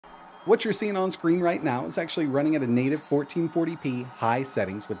What you're seeing on screen right now is actually running at a native 1440p high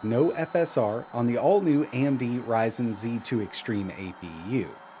settings with no FSR on the all-new AMD Ryzen Z2 Extreme APU.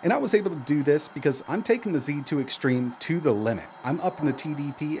 And I was able to do this because I'm taking the Z2 Extreme to the limit. I'm upping the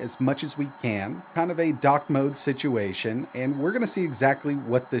TDP as much as we can, kind of a docked mode situation, and we're going to see exactly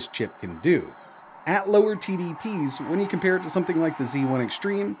what this chip can do. At lower TDPs, when you compare it to something like the Z1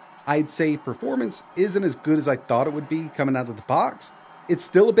 Extreme, I'd say performance isn't as good as I thought it would be coming out of the box. It's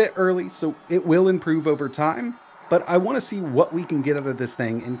still a bit early, so it will improve over time, but I want to see what we can get out of this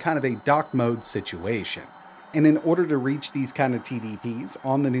thing in kind of a dock mode situation. And in order to reach these kind of TDPs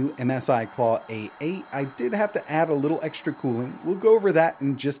on the new MSI Claw A8, I did have to add a little extra cooling. We'll go over that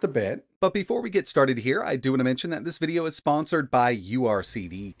in just a bit. But before we get started here, I do want to mention that this video is sponsored by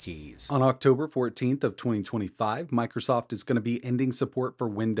Vip-URCDKey. On October 14th of 2025, Microsoft is going to be ending support for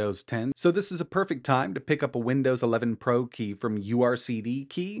Windows 10. So this is a perfect time to pick up a Windows 11 Pro key from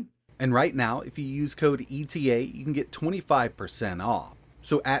URCDKey. And right now, if you use code ETA, you can get 25% off.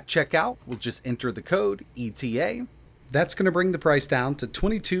 So at checkout, we'll just enter the code ETA. That's going to bring the price down to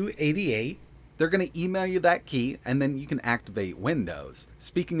 $22.88. They're going to email you that key, and then you can activate Windows.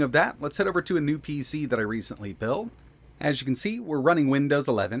 Speaking of that, let's head over to a new PC that I recently built. As you can see, we're running Windows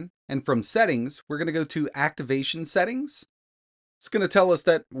 11, and from settings, we're going to go to activation settings. It's going to tell us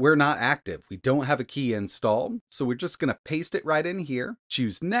that we're not active. We don't have a key installed, so we're just going to paste it right in here,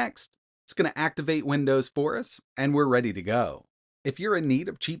 choose next. It's going to activate Windows for us, and we're ready to go. If you're in need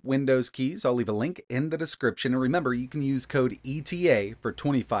of cheap Windows keys, I'll leave a link in the description, and remember, you can use code ETA for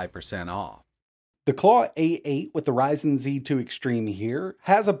 25% off. The Claw A8 with the Ryzen Z2 Extreme here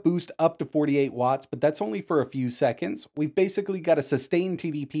has a boost up to 48 watts, but that's only for a few seconds. We've basically got a sustained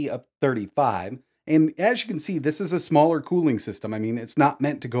TDP of 35, and as you can see, this is a smaller cooling system. I mean, it's not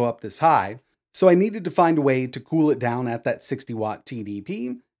meant to go up this high, so I needed to find a way to cool it down at that 60 watt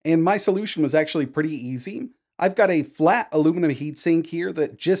TDP, and my solution was actually pretty easy. I've got a flat aluminum heatsink here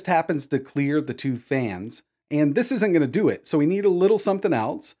that just happens to clear the two fans, and this isn't going to do it, so we need a little something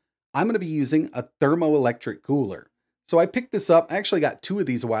else. I'm going to be using a thermoelectric cooler. So I picked this up. I actually got two of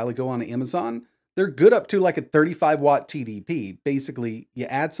these a while ago on Amazon. They're good up to like a 35 watt TDP. Basically, you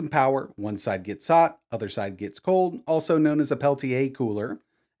add some power, one side gets hot, other side gets cold, also known as a Peltier cooler.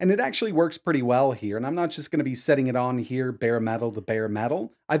 And it actually works pretty well here, and I'm not just going to be setting it on here bare metal to bare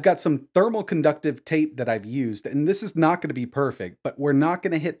metal. I've got some thermal conductive tape that I've used, and this is not going to be perfect, but we're not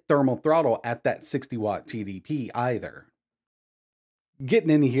going to hit thermal throttle at that 60 watt TDP either.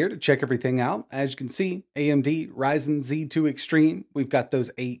 Getting in here to check everything out, as you can see, AMD Ryzen Z2 Extreme, we've got those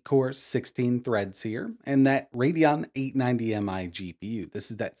 8 cores, 16 threads here, and that Radeon 890M iGPU.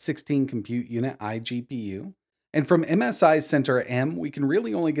 This is that 16 compute unit iGPU. And from MSI Center M, we can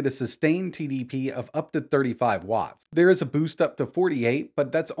really only get a sustained TDP of up to 35 watts. There is a boost up to 48,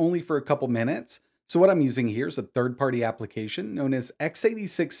 but that's only for a couple minutes. So what I'm using here is a third-party application known as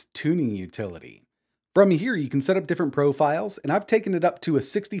x86 Tuning Utility. From here, you can set up different profiles, and I've taken it up to a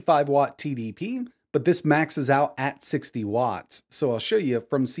 65 watt TDP, but this maxes out at 60 watts. So I'll show you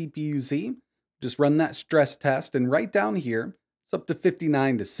from CPU-Z, just run that stress test, and right down here, up to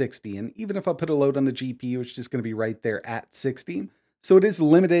 59 to 60, and even if I put a load on the GPU, it's just going to be right there at 60. So it is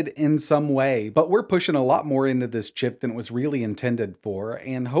limited in some way, but we're pushing a lot more into this chip than it was really intended for,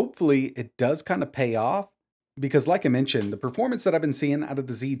 and hopefully it does kind of pay off. Because like I mentioned, the performance that I've been seeing out of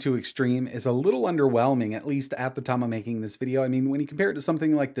the Z2 Extreme is a little underwhelming, at least at the time of making this video. I mean, when you compare it to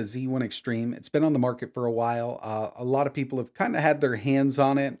something like the Z1 Extreme, it's been on the market for a while. A lot of people have kind of had their hands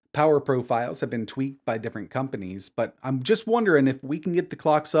on it. Power profiles have been tweaked by different companies, but I'm just wondering if we can get the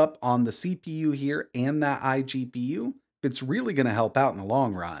clocks up on the CPU here and that iGPU, if it's really going to help out in the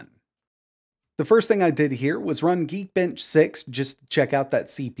long run. The first thing I did here was run Geekbench 6 just to check out that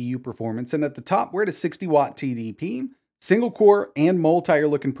CPU performance, and at the top we're at a 60 watt TDP. Single core and multi are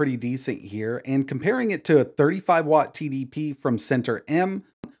looking pretty decent here, and comparing it to a 35 watt TDP from Center M,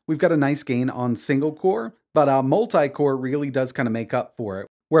 we've got a nice gain on single core, but multi-core really does kind of make up for it.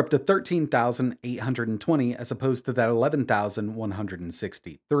 We're up to 13,820 as opposed to that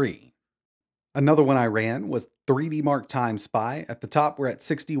 11,163. Another one I ran was 3D Mark Time Spy. At the top, we're at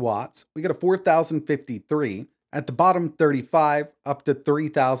 60 watts. We got a 4,053. At the bottom, 35, up to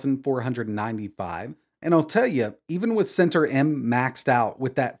 3,495. And I'll tell you, even with Center M maxed out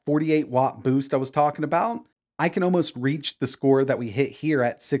with that 48 watt boost I was talking about, I can almost reach the score that we hit here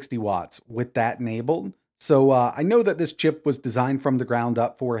at 60 watts with that enabled. So I know that this chip was designed from the ground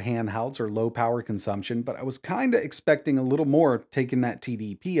up for handhelds or low power consumption, but I was kind of expecting a little more taking that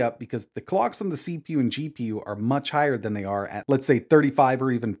TDP up because the clocks on the CPU and GPU are much higher than they are at, let's say, 35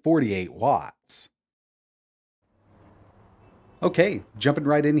 or even 48 watts. Okay, jumping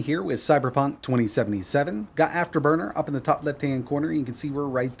right in here with Cyberpunk 2077. Got Afterburner up in the top left-hand corner. You can see we're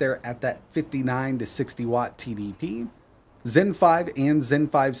right there at that 59 to 60 watt TDP. Zen 5 and Zen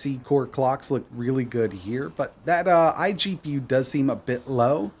 5C core clocks look really good here, but that iGPU does seem a bit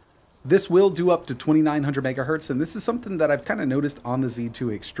low. This will do up to 2900 megahertz, and this is something that I've kind of noticed on the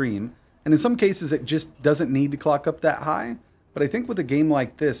Z2 Extreme. And in some cases, it just doesn't need to clock up that high, but I think with a game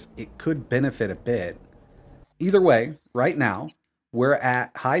like this, it could benefit a bit. Either way, right now, we're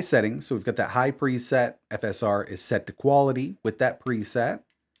at high settings, so we've got that high preset. FSR is set to quality with that preset.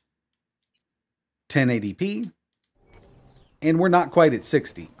 1080p. And we're not quite at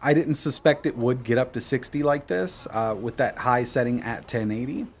 60. I didn't suspect it would get up to 60 like this with that high setting at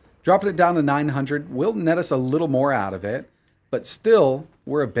 1080. Dropping it down to 900 will net us a little more out of it, but still,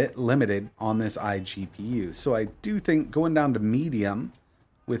 we're a bit limited on this iGPU. So I do think going down to medium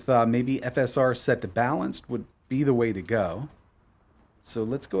with maybe FSR set to balanced would be the way to go. So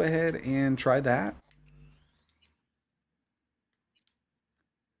let's go ahead and try that.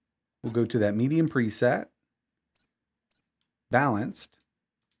 We'll go to that medium preset, balanced,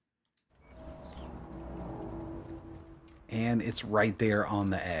 and it's right there on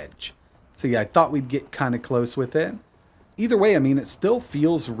the edge. So yeah, I thought we'd get kind of close with it. Either way, I mean, it still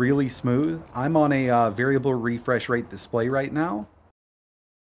feels really smooth. I'm on a variable refresh rate display right now.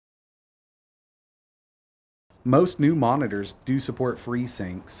 Most new monitors do support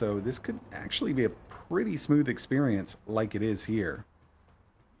FreeSync, so this could actually be a pretty smooth experience like it is here.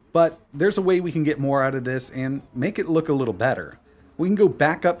 But there's a way we can get more out of this and make it look a little better. We can go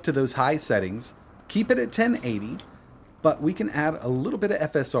back up to those high settings, keep it at 1080, but we can add a little bit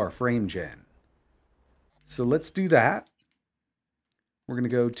of FSR frame gen. So let's do that. We're going to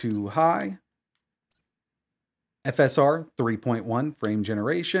go to high, FSR 3.1 frame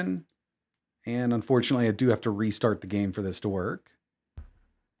generation. And unfortunately, I do have to restart the game for this to work.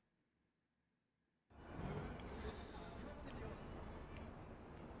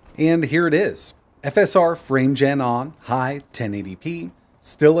 And here it is. FSR frame gen on, high, 1080p.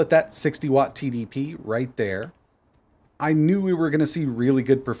 Still at that 60 watt TDP right there. I knew we were going to see really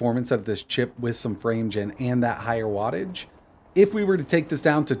good performance out of this chip with some frame gen and that higher wattage. If we were to take this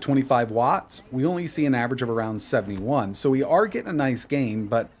down to 25 watts, we only see an average of around 71. So we are getting a nice gain,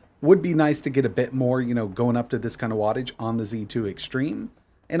 but would be nice to get a bit more, you know, going up to this kind of wattage on the Z2 Extreme.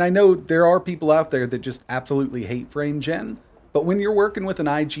 And I know there are people out there that just absolutely hate frame gen, but when you're working with an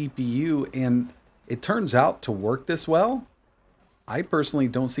iGPU and it turns out to work this well, I personally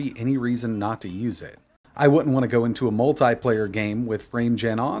don't see any reason not to use it. I wouldn't want to go into a multiplayer game with frame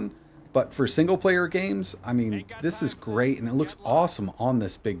gen on, but for single player games, I mean, this is great and it looks awesome on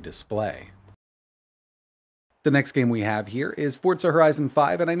this big display. The next game we have here is Forza Horizon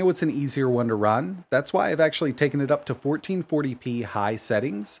 5, and I know it's an easier one to run. That's why I've actually taken it up to 1440p high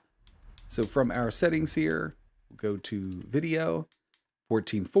settings. So from our settings here, we'll go to video,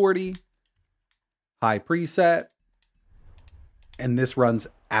 1440, high preset, and this runs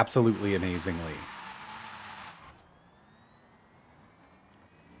absolutely amazingly.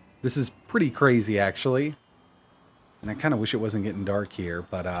 This is pretty crazy, actually. And I kind of wish it wasn't getting dark here,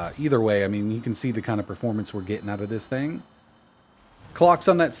 but either way, I mean, you can see the kind of performance we're getting out of this thing. Clocks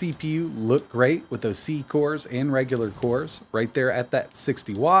on that CPU look great with those C cores and regular cores right there at that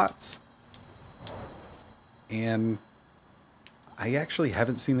 60 watts. And I actually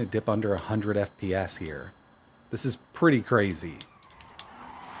haven't seen it dip under 100 FPS here. This is pretty crazy.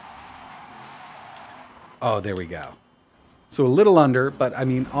 Oh, there we go. So a little under, but I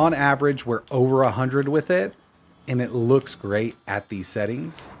mean, on average, we're over 100 with it. And it looks great at these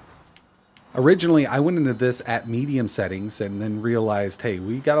settings. Originally, I went into this at medium settings and then realized, hey,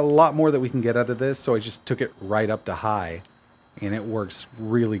 we got a lot more that we can get out of this, so I just took it right up to high, and it works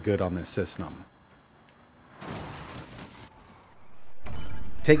really good on this system.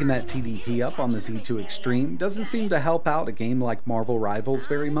 Taking that TDP up on the Z2 Extreme doesn't seem to help out a game like Marvel Rivals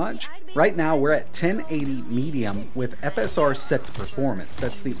very much. Right now, we're at 1080 medium with FSR set to performance.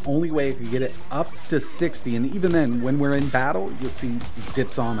 That's the only way I could get it up to 60, and even then, when we're in battle, you'll see it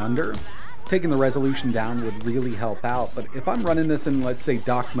dips on under. Taking the resolution down would really help out, but if I'm running this in, let's say,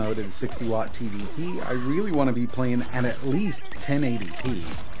 dock mode at 60 watt TDP, I really want to be playing at least 1080p.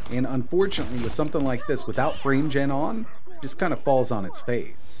 And unfortunately, with something like this, without frame gen on, just kind of falls on its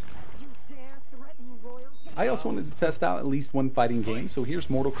face. I also wanted to test out at least one fighting game, so here's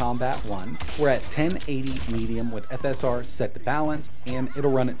Mortal Kombat 1. We're at 1080 medium with FSR set to balance, and it'll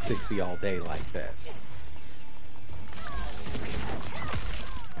run at 60 all day like this.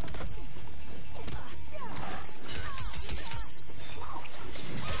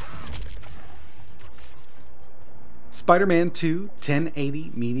 Spider-Man 2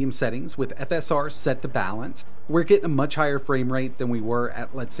 1080 medium settings with FSR set to balanced. We're getting a much higher frame rate than we were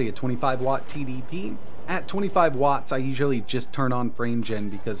at, let's say, a 25 watt TDP. At 25 watts, I usually just turn on frame gen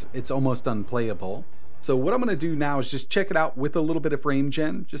because it's almost unplayable. So what I'm going to do now is just check it out with a little bit of frame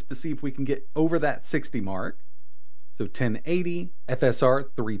gen just to see if we can get over that 60 mark. So 1080, FSR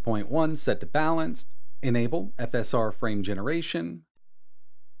 3.1 set to balanced, enable FSR frame generation.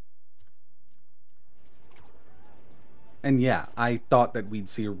 And yeah, I thought that we'd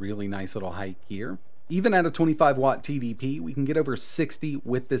see a really nice little hike here. Even at a 25 watt TDP, we can get over 60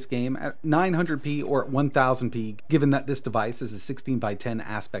 with this game at 900p or at 1000p, given that this device is a 16:10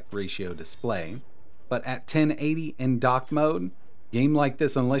 aspect ratio display. But at 1080 in docked mode, game like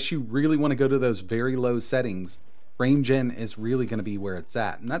this, unless you really want to go to those very low settings, frame gen is really going to be where it's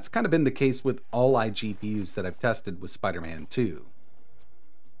at. And that's kind of been the case with all iGPUs that I've tested with Spider-Man 2.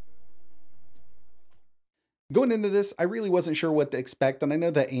 Going into this, I really wasn't sure what to expect, and I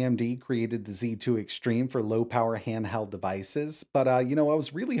know that AMD created the Z2 Extreme for low-power handheld devices, but I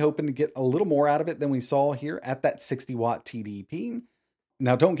was really hoping to get a little more out of it than we saw here at that 60-watt TDP.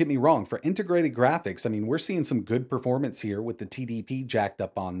 Now, don't get me wrong, for integrated graphics, I mean, we're seeing some good performance here with the TDP jacked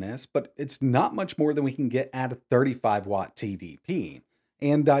up on this, but it's not much more than we can get at a 35-watt TDP.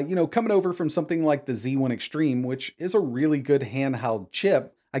 And, coming over from something like the Z1 Extreme, which is a really good handheld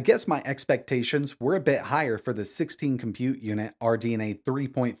chip, I guess my expectations were a bit higher for the 16 compute unit RDNA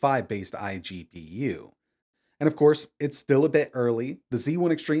 3.5 based iGPU. And of course, it's still a bit early. The Z1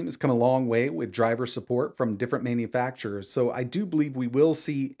 Extreme has come a long way with driver support from different manufacturers, so I do believe we will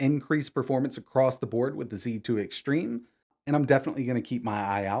see increased performance across the board with the Z2 Extreme, and I'm definitely going to keep my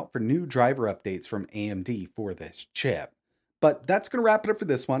eye out for new driver updates from AMD for this chip. But that's going to wrap it up for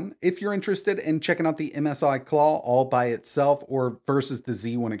this one. If you're interested in checking out the MSI Claw all by itself or versus the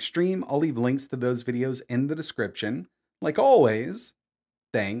Z1 Extreme, I'll leave links to those videos in the description. Like always,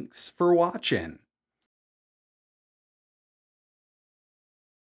 thanks for watching.